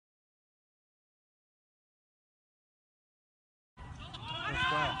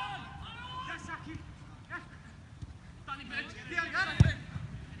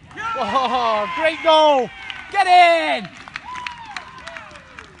Oh, great goal! Get in!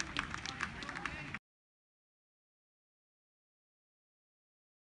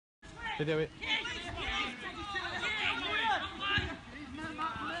 They do it.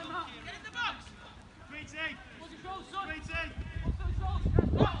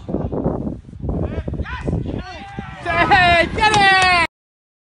 Hey, get it!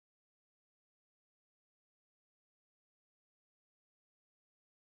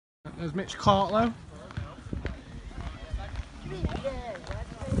 There's Mitch Cartlow.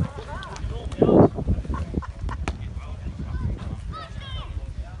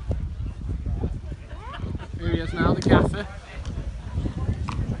 Here he is now, the gaffer.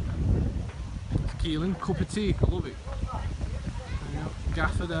 It's Keelan, cup of tea, I love it. There you go.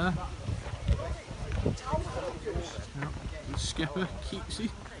 Gaffer there. Yeah. The skipper, Keatsy.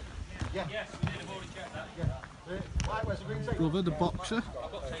 Glover, the boxer.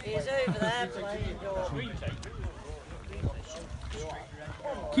 He's over there playing.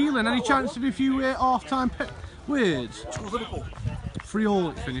 Keelan, any chance of a few half-time words?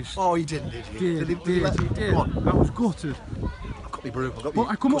 3-3 it finished. Oh, he didn't, did he? Did. Come on. I was gutted. I've got me brew. But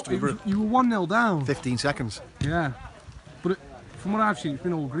I come up, you were 1-0 down. 15 seconds. Yeah. But from what I've seen, it's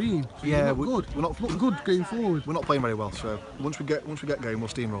been all green. So Yeah, we're not good going forward. We're not playing very well, so once we get going, we'll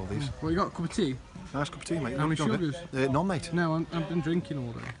steamroll these. Well, you got a cup of tea? Nice cup of tea, mate. How many sugars? None, mate. No, I've been drinking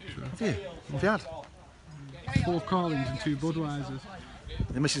all day. So. Have you? Have you had? 4 Carlings and 2 Budweisers.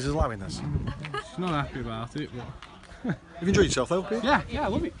 The missus is allowing this. She's not happy about it, but... Have you enjoyed yourself though, Pete? Yeah, I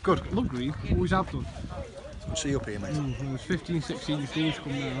love it. Good. I love green. Always have done. Good to see you up here, mate. There's 15, 16 schools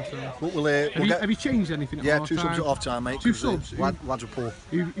come now, so... Have you changed anything at half-time? 2 subs at half-time, mate. 2 subs? Lads were poor.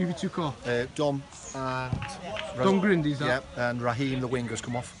 Who you took off? Dom and... Dom Grindy's that? Yeah, and Raheem, the wing, has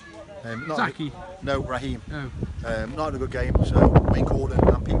come off. Zaki? No, Raheem. Oh. Not in a good game, so Wayne Gordon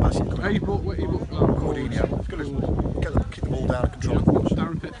and Pete Bassett come in. He brought Gordon, yeah. It's good to keep the ball down and control it.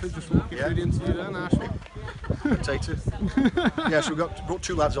 Darren Pitford just walking through the interview there, nice one. Potato. Yeah, so we've brought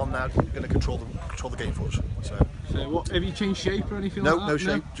 2 lads on now, going to control the game for us. So what, have you changed shape or anything like that? No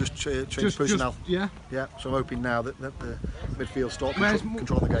shape, just change personnel. Yeah? Yeah, so I'm hoping now that the midfield start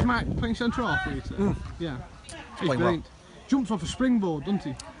controlling the game. Mike playing centre half for you? Yeah. He's playing brilliant. Well. Jumps off a springboard, doesn't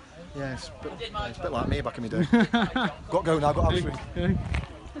he? Yeah, it's a bit like me back in my day. Got to go now, got to have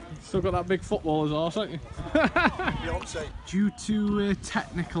Still got that big footballer's arse, haven't you? Due to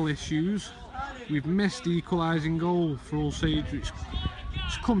technical issues, we've missed the equalising goal for Alsager.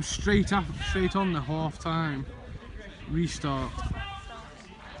 It's come straight on the half-time restart.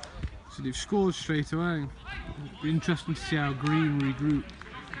 So they've scored straight away. It'll be interesting to see how Green regroup.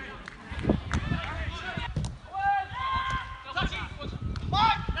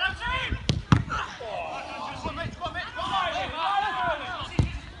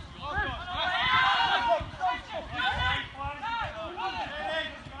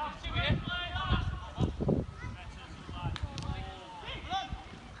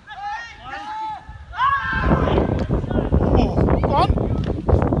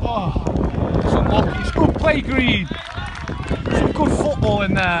 Green, some good football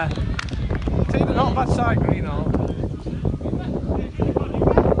in there. Take the not bad side, Green.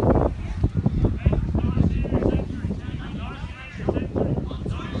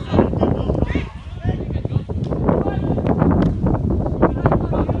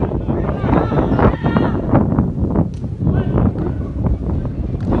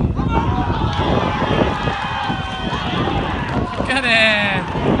 Get it.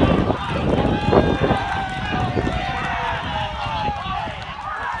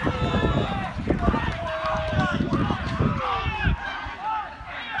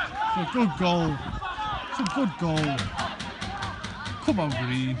 Good goal. It's a good goal. Come on,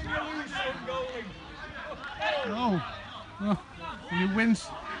 Green. Oh, and he wins.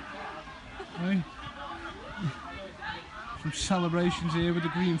 Hey. Some celebrations here with the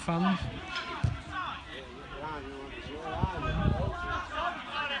Green fans.